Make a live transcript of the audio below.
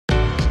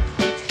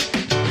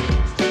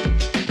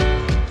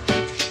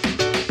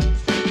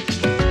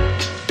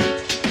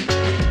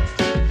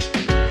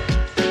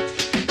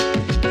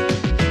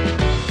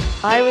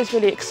I was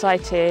really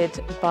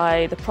excited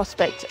by the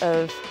prospect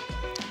of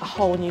a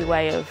whole new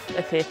way of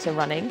theatre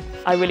running.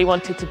 I really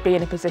wanted to be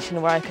in a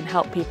position where I can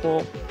help people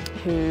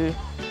who,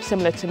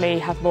 similar to me,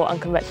 have more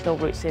unconventional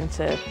routes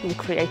into the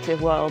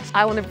creative world.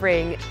 I want to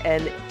bring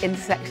an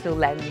intersectional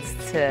lens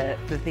to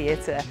the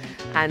theatre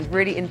and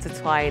really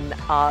intertwine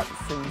arts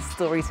and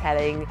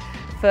storytelling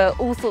for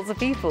all sorts of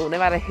people, no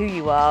matter who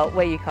you are,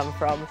 where you come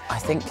from. I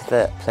think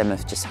that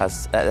Plymouth just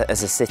has,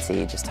 as a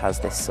city, just has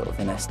this sort of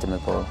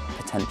inestimable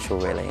potential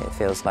really. It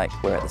feels like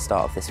we're at the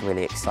start of this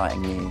really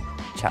exciting new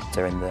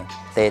chapter in the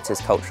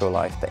theatre's cultural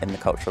life, but in the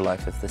cultural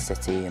life of the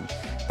city and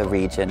the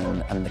region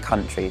and the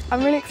country.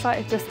 I'm really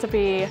excited just to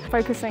be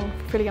focusing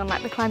really on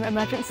the climate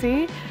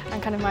emergency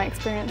and kind of my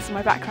experience and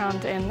my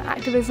background in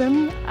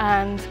activism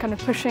and kind of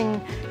pushing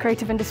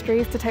creative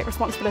industries to take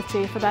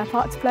responsibility for their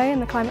part to play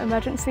in the climate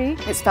emergency.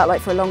 It's felt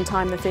like for a long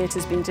time the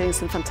theatre's been doing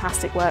some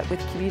fantastic work with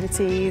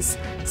communities,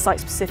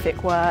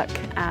 site-specific work,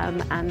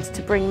 and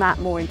to bring that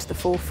more into the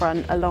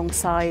forefront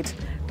alongside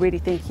really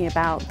thinking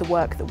about the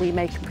work that we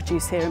make and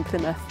produce here in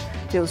Plymouth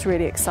feels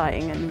really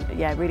exciting and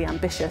really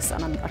ambitious,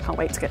 and I can't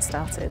wait to get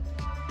started.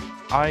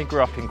 I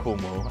grew up in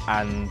Cornwall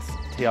and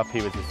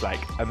TRP was this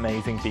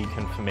amazing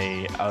beacon for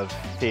me of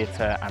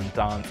theatre and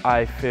dance.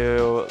 I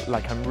feel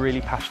like I'm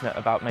really passionate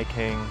about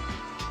making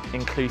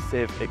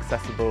inclusive,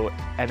 accessible,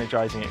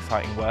 energising,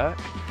 exciting work,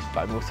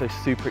 but I'm also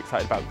super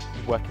excited about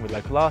working with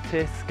local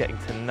artists, getting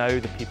to know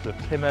the people of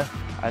Plymouth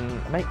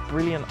and make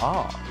brilliant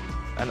art.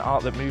 An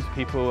art that moves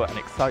people and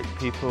excites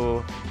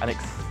people and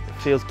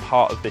feels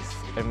part of this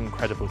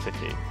incredible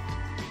city.